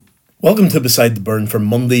Welcome to Beside the Burn for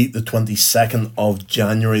Monday, the 22nd of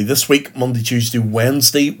January. This week, Monday, Tuesday,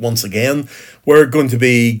 Wednesday, once again, we're going to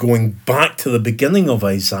be going back to the beginning of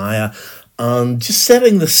Isaiah and just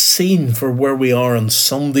setting the scene for where we are on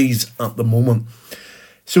Sundays at the moment.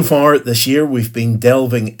 So far this year, we've been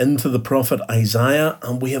delving into the prophet Isaiah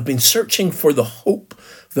and we have been searching for the hope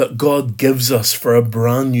that God gives us for a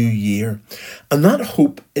brand new year. And that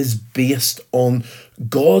hope is based on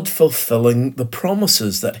God fulfilling the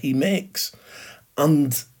promises that he makes.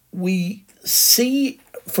 And we see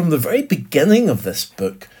from the very beginning of this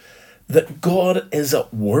book that God is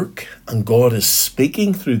at work and God is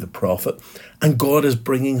speaking through the prophet and God is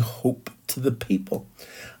bringing hope to the people.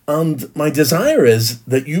 And my desire is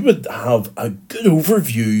that you would have a good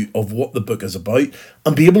overview of what the book is about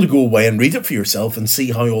and be able to go away and read it for yourself and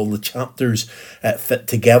see how all the chapters fit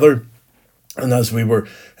together. And as we were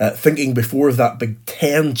thinking before of that big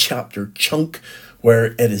 10-chapter chunk where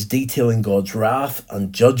it is detailing God's wrath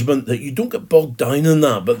and judgment, that you don't get bogged down in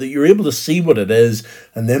that, but that you're able to see what it is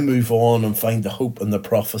and then move on and find the hope in the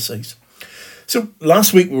prophecies. So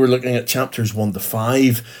last week we were looking at chapters 1 to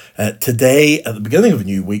 5. Today, at the beginning of a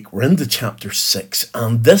new week, we're into chapter 6.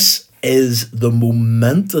 And this is the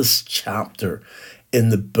momentous chapter in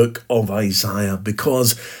the book of Isaiah,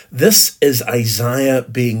 because this is Isaiah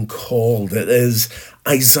being called. It is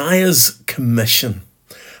Isaiah's commission.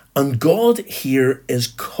 And God here is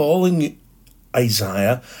calling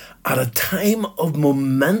Isaiah at a time of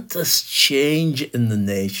momentous change in the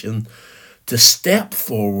nation to step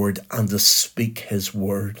forward and to speak his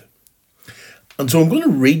word. And so I'm going to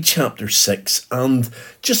read chapter 6 and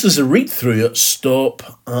just as I read through it,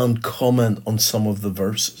 stop and comment on some of the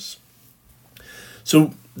verses.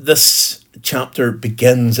 So this chapter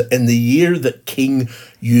begins, in the year that King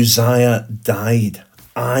Uzziah died,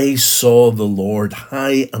 I saw the Lord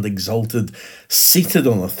high and exalted, seated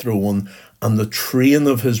on a throne, and the train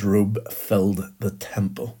of his robe filled the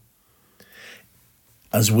temple.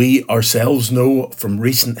 As we ourselves know from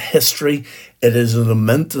recent history, it is a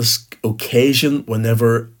momentous occasion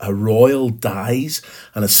whenever a royal dies,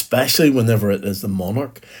 and especially whenever it is the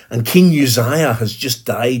monarch. And King Uzziah has just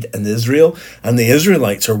died in Israel, and the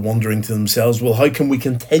Israelites are wondering to themselves, well, how can we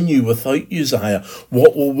continue without Uzziah?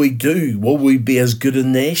 What will we do? Will we be as good a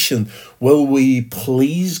nation? Will we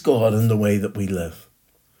please God in the way that we live?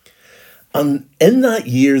 And in that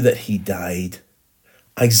year that he died,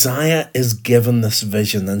 Isaiah is given this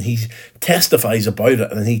vision and he testifies about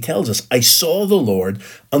it, and he tells us, I saw the Lord,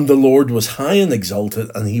 and the Lord was high and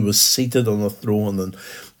exalted, and he was seated on a throne. And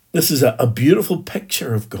this is a beautiful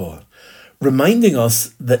picture of God, reminding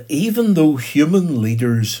us that even though human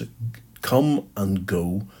leaders come and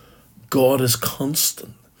go, God is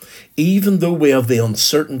constant. Even though we have the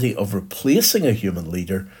uncertainty of replacing a human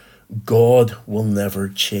leader, God will never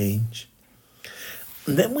change.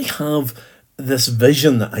 And then we have this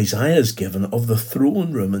vision that Isaiah is given of the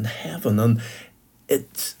throne room in heaven, and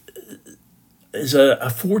it is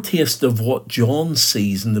a foretaste of what John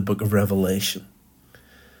sees in the book of Revelation.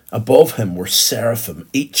 Above him were seraphim,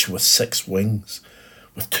 each with 6 wings.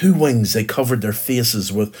 With 2 wings they covered their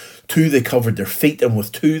faces, with 2 they covered their feet, and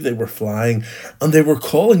with 2 they were flying, and they were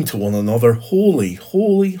calling to one another, Holy,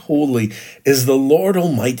 holy, holy is the Lord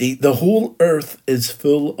Almighty, the whole earth is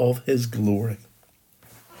full of his glory.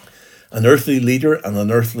 An earthly leader and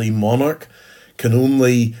an earthly monarch can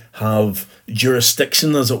only have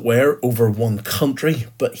jurisdiction, as it were, over one country.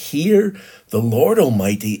 But here, the Lord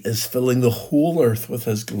Almighty is filling the whole earth with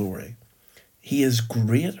his glory. He is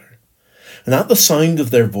greater. And at the sound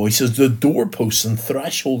of their voices, the doorposts and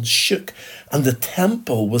thresholds shook, and the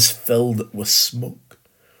temple was filled with smoke.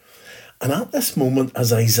 And at this moment,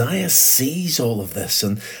 as Isaiah sees all of this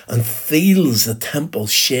and feels the temple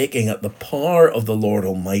shaking at the power of the Lord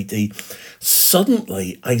Almighty,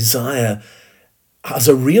 suddenly Isaiah has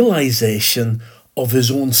a realization of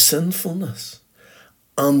his own sinfulness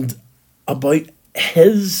and about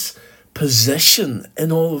his position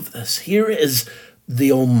in all of this. Here is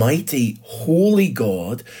the Almighty, holy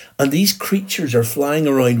God, and these creatures are flying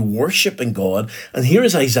around worshipping God, and here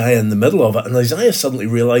is Isaiah in the middle of it, and Isaiah suddenly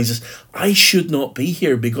realizes, I should not be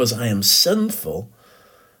here because I am sinful,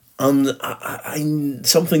 and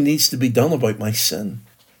something needs to be done about my sin.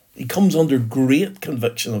 He comes under great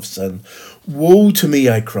conviction of sin. Woe to me,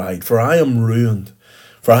 I cried, for I am ruined.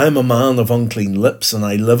 For I am a man of unclean lips, and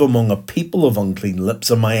I live among a people of unclean lips,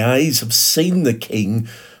 and my eyes have seen the King,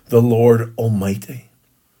 the Lord Almighty.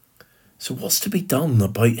 So what's to be done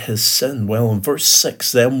about his sin? Well, in verse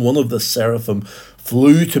 6, then one of the seraphim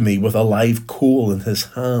flew to me with a live coal in his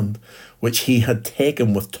hand, which he had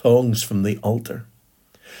taken with tongs from the altar.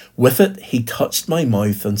 With it he touched my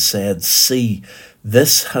mouth and said, "See,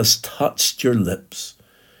 this has touched your lips.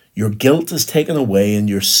 Your guilt is taken away and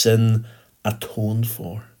your sin atoned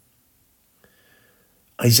for."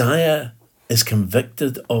 Isaiah is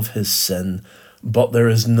convicted of his sin, but there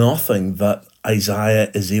is nothing that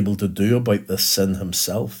Isaiah is able to do about this sin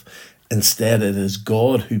himself. Instead, it is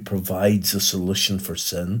God who provides a solution for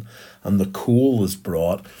sin, and the coal is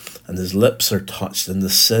brought, and his lips are touched, and the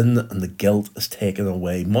sin and the guilt is taken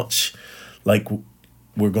away, much like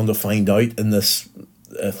we're going to find out in this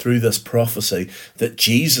through this prophecy that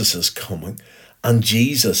Jesus is coming, and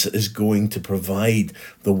Jesus is going to provide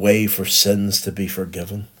the way for sins to be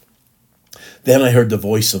forgiven. Then I heard the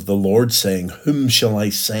voice of the Lord saying, "Whom shall I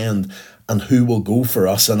send, and who will go for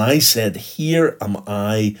us?" And I said, "Here am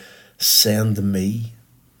I, send me."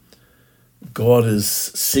 God is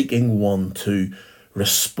seeking one to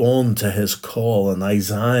respond to his call, and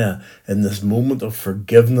Isaiah, in this moment of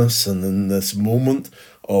forgiveness and in this moment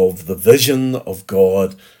of the vision of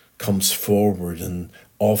God, comes forward and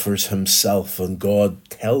offers himself, and God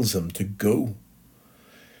tells him to go.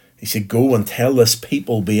 He said, "Go and tell this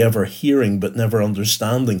people, be ever hearing but never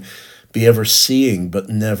understanding, be ever seeing but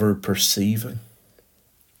never perceiving."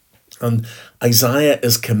 And Isaiah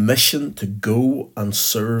is commissioned to go and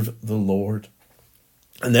serve the Lord.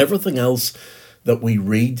 And everything else that we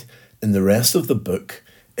read in the rest of the book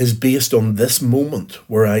is based on this moment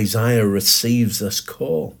where Isaiah receives this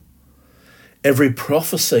call. Every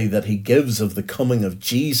prophecy that he gives of the coming of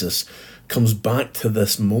Jesus comes back to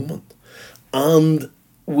this moment. And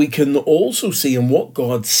we can also see in what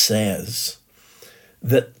God says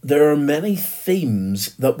that there are many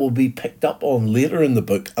themes that will be picked up on later in the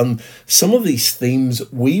book. And some of these themes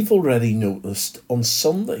we've already noticed on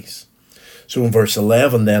Sundays. So in verse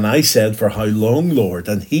 11, "Then I said, 'For how long, Lord?'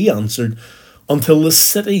 And he answered, 'Until the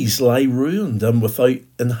cities lie ruined and without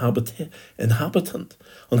inhabitant,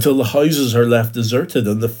 until the houses are left deserted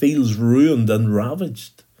and the fields ruined and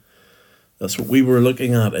ravaged.'" That's what we were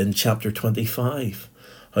looking at in chapter 25,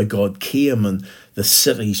 how God came and the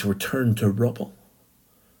cities were turned to rubble.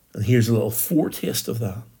 And here's a little foretaste of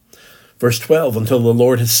that. Verse 12, "Until the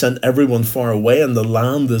Lord has sent everyone far away and the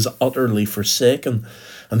land is utterly forsaken.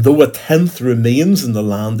 And though a tenth remains in the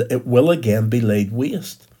land, it will again be laid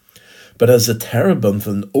waste. But as the terebinth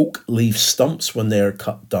and oak leave stumps when they are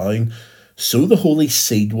cut down, so the holy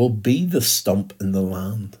seed will be the stump in the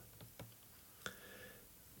land."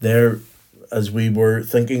 There, as we were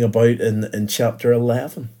thinking about in chapter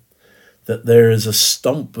 11, that there is a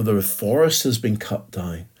stump where the forest has been cut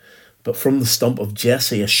down, but from the stump of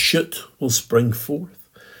Jesse a shoot will spring forth.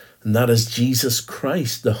 And that is Jesus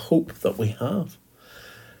Christ, the hope that we have.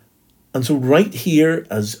 And so right here,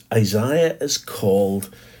 as Isaiah is called,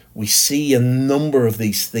 we see a number of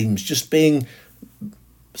these themes just being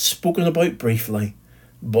spoken about briefly,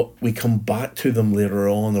 but we come back to them later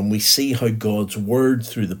on, and we see how God's word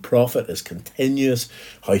through the prophet is continuous,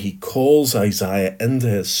 how he calls Isaiah into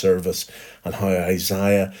his service, and how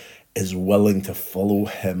Isaiah is willing to follow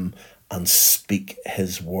him and speak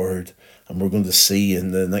his word. And we're going to see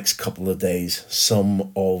in the next couple of days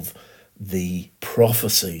some of the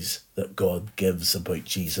prophecies that God gives about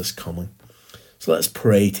Jesus coming. So let's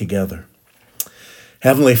pray together.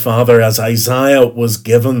 Heavenly Father, as Isaiah was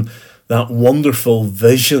given that wonderful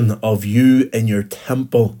vision of you in your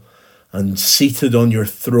temple and seated on your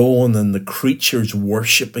throne and the creatures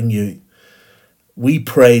worshipping you, we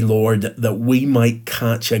pray, Lord, that we might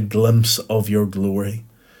catch a glimpse of your glory.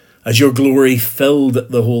 As your glory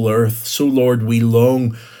filled the whole earth, so, Lord, we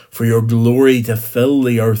long for your glory to fill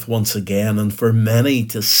the earth once again, and for many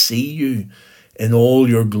to see you in all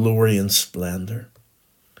your glory and splendor.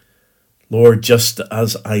 Lord, just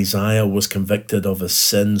as Isaiah was convicted of his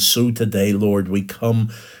sin, so today, Lord, we come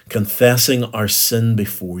confessing our sin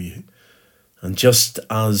before you. And just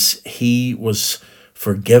as he was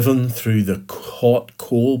forgiven through the hot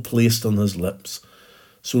coal placed on his lips,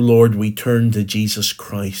 so, Lord, we turn to Jesus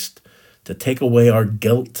Christ to take away our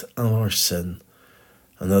guilt and our sin.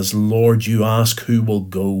 And as, Lord, you ask who will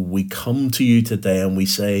go, we come to you today and we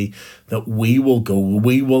say that we will go,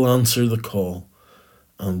 we will answer the call,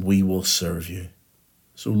 and we will serve you.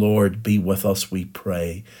 So, Lord, be with us, we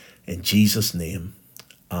pray. In Jesus' name,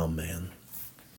 amen.